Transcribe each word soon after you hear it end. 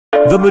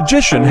The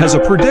magician has a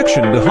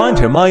prediction behind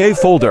him in a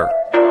folder.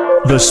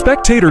 The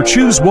spectator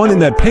choose one in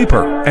that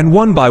paper and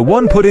one by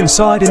one put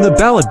inside in the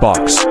ballot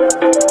box.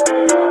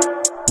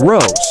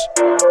 Rose.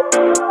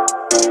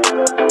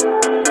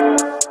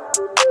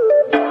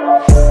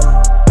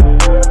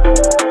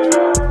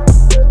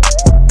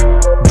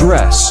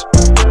 Dress.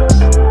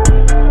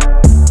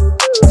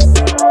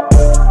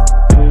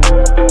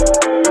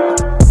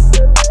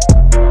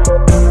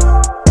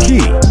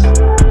 Key.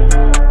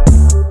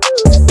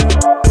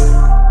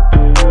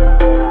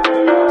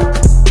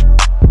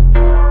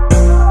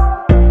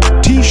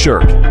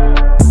 T-shirt.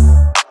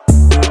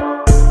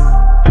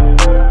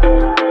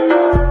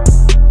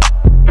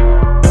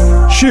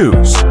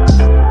 Shoes.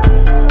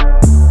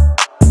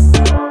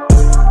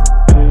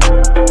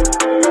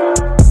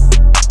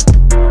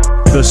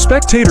 The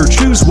spectator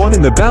choose one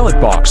in the ballot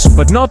box,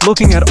 but not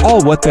looking at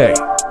all what they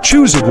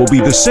choose. It will be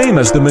the same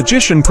as the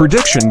magician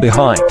prediction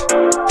behind.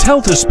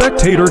 Tell the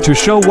spectator to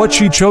show what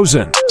she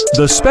chosen.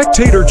 The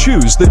spectator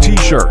choose the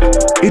T-shirt.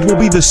 It will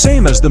be the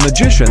same as the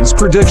magician's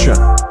prediction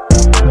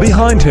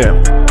behind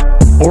him,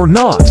 or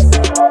not.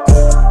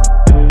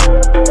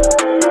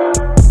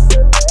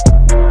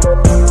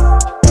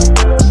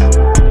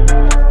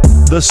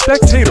 The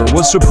spectator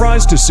was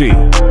surprised to see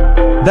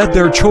that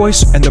their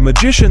choice and the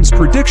magician's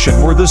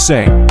prediction were the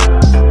same.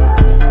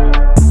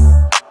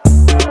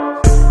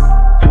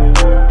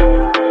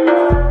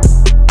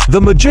 The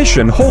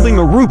magician holding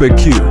a Rubik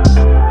cube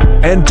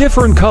and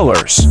different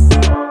colors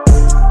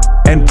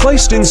and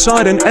placed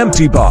inside an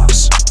empty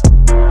box.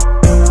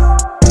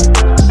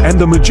 And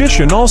the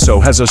magician also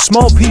has a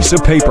small piece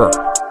of paper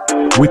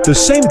with the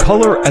same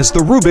color as the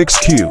Rubik's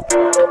cube.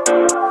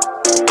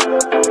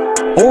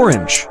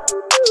 Orange.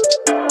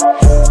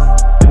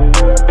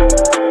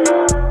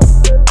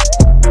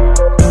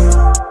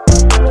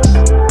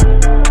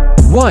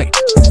 White.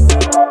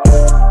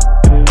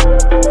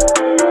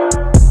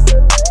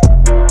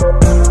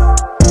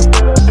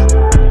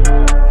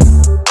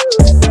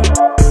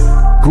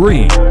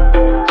 Green.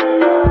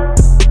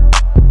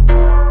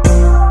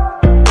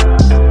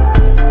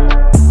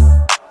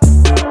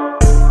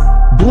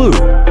 Blue.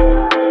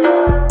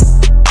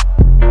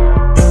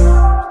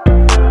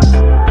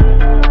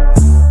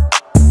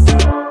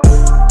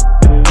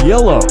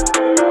 Yellow.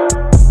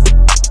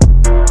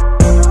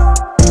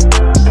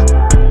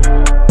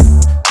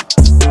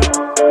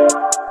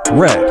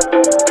 Red.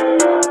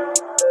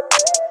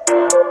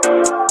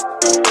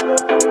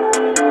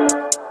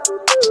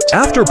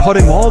 After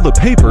putting all the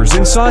papers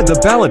inside the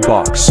ballot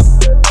box,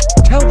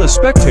 tell the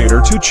spectator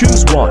to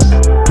choose one.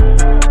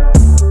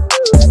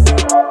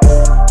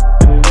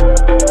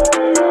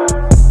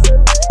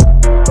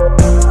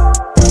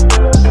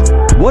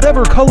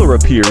 Whatever color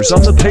appears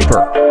on the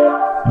paper,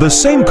 the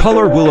same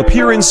color will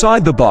appear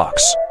inside the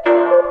box.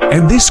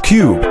 And this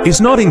cube is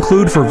not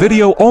included for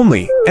video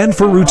only and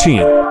for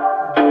routine.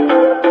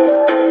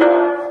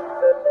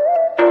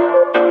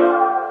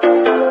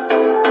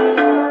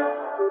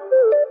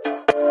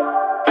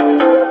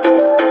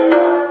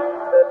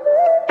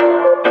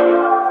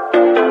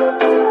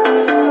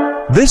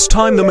 This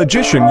time the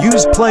magician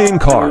used playing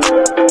card,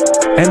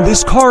 and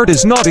this card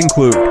is not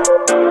included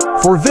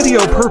for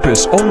video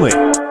purpose only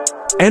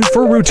and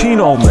for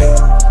routine only.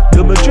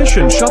 The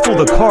magician shuffled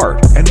the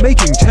card and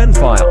making 10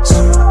 files.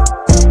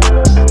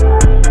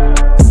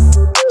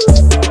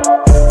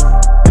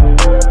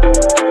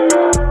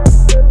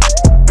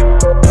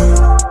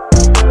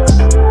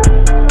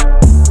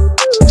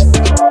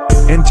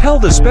 And tell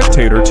the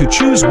spectator to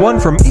choose one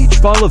from each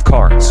file of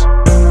cards.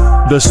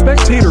 The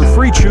spectator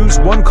free choose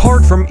one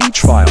card from each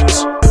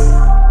files.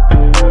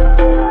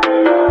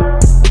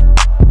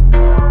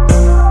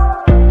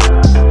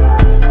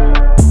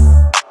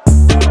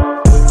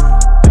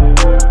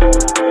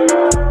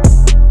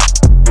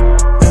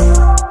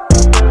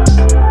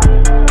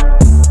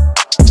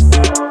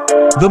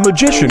 The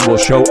magician will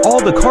show all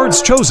the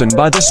cards chosen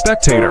by the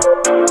spectator,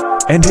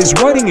 and is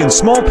writing in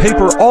small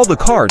paper all the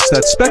cards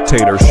that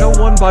spectator show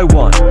one by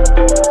one.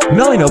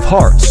 9 of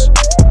hearts.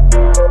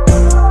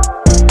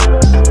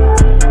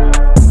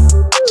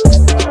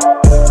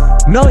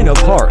 Nine of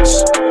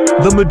hearts.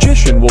 The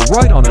magician will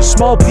write on a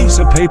small piece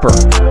of paper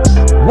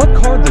what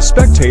card the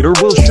spectator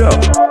will show.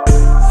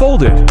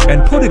 Fold it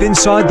and put it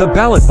inside the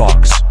ballot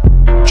box.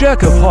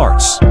 Jack of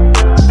hearts.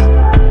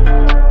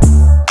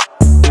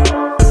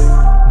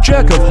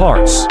 Jack of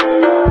hearts.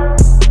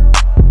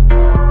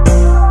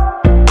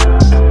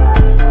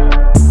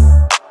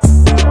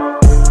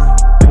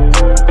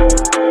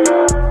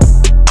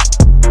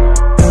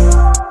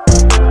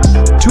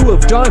 Two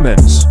of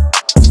diamonds.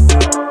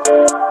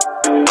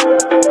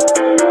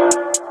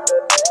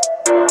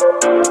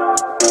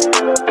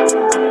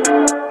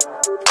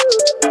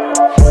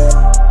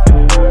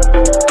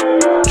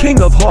 King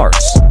of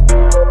hearts.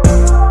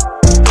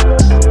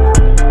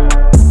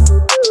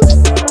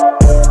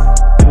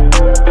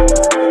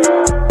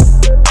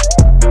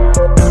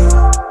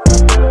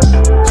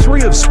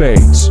 Three of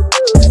spades.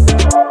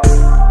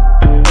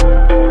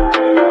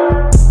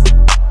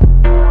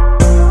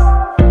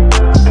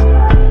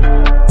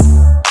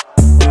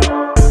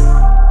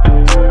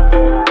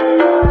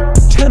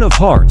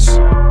 cards.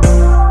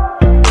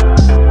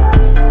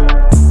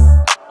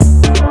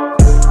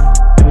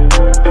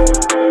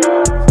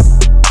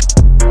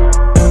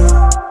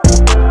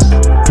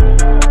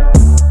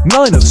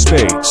 Nine of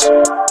spades.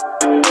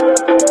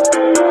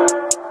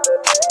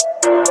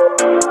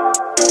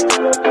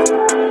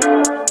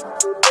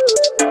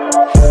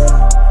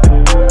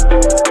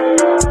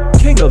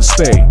 King of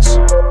spades.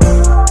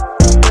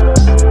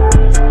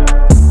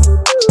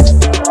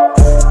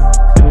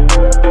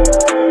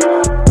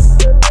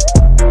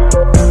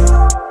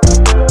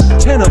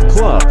 Ten of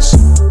clubs.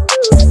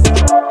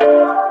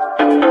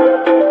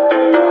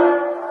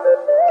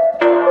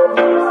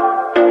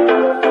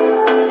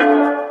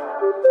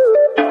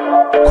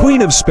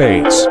 Queen of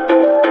spades.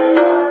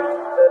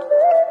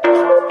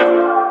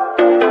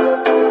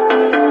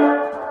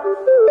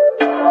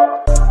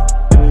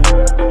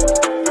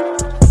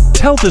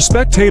 Tell the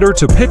spectator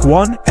to pick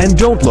one and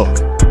don't look.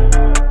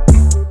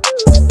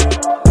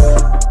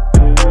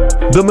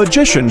 The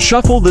magician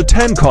shuffled the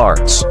 10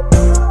 cards.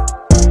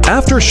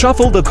 After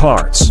shuffle the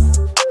cards,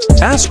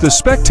 ask the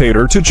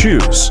spectator to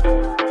choose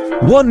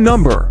one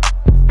number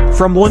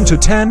from 1 to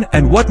 10,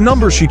 and what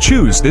number she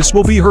choose, this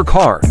will be her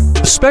card.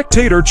 The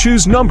spectator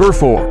choose number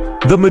 4.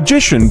 The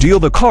magician deal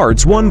the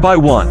cards one by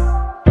one,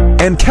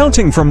 and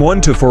counting from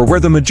 1 to 4, where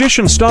the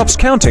magician stops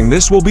counting,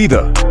 this will be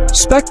the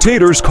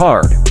spectator's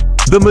card.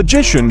 The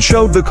magician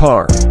showed the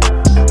card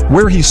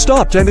where he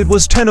stopped, and it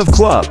was 10 of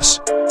clubs.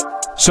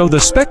 So the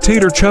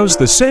spectator chose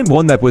the same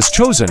one that was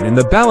chosen in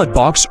the ballot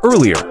box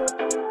earlier.